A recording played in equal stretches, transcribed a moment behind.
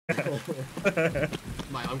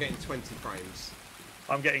Mate, I'm getting 20 frames.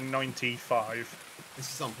 I'm getting 95.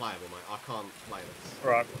 This is unplayable, mate. I can't play this.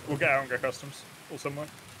 Right, we'll get out and go customs. Or somewhere.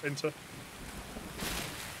 Into.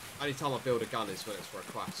 Only time I build a gun is when it's for a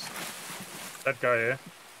quest. Dead guy here.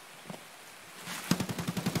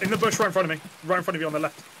 In the bush right in front of me. Right in front of you on the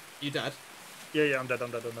left. You dead? Yeah, I'm dead.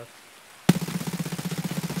 Mostly.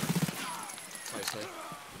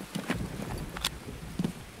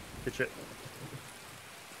 Good shit.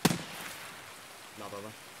 Another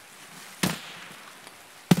one.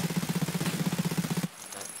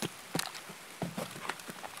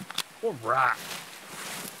 What rat?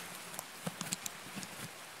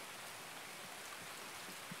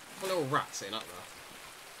 What little rat sitting up there?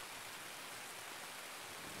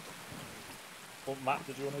 What map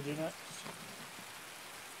did you want to do next?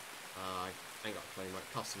 I ain't got a clue,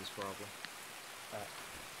 mate. Customs, probably.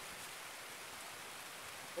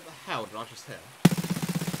 What the hell did I just hear?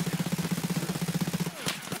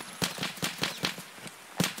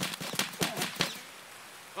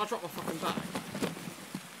 Did I drop my fucking bag?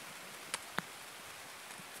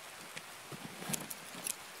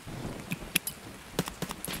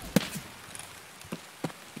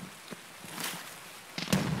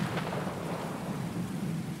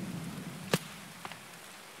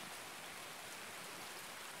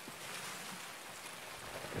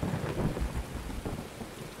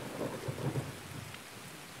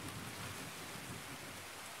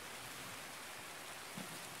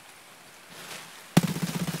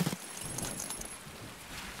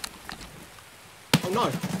 Oh no!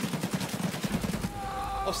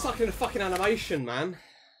 I was stuck in a fucking animation, man.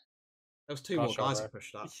 There was two more guys who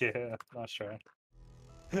pushed up. Yeah, nice try.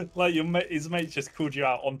 Like his mate just called you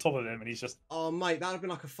out on top of him, and he's just. Oh mate, that would have been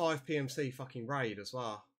like a 5 PMC fucking raid as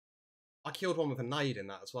well. I killed one with a nade in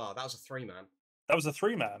that as well. That was a 3-man. That was a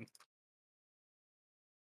 3-man.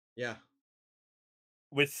 Yeah.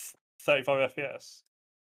 With 35 FPS.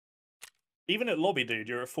 Even at lobby, dude,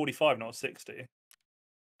 you're at 45, not 60.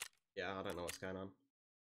 Yeah, I don't know what's going on.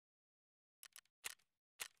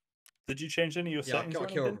 Did you change any of your settings? Yeah, I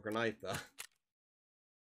got a kill with a grenade there.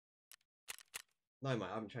 No, mate,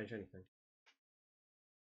 I haven't changed anything.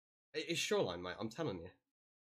 It's Shoreline, mate, I'm telling you.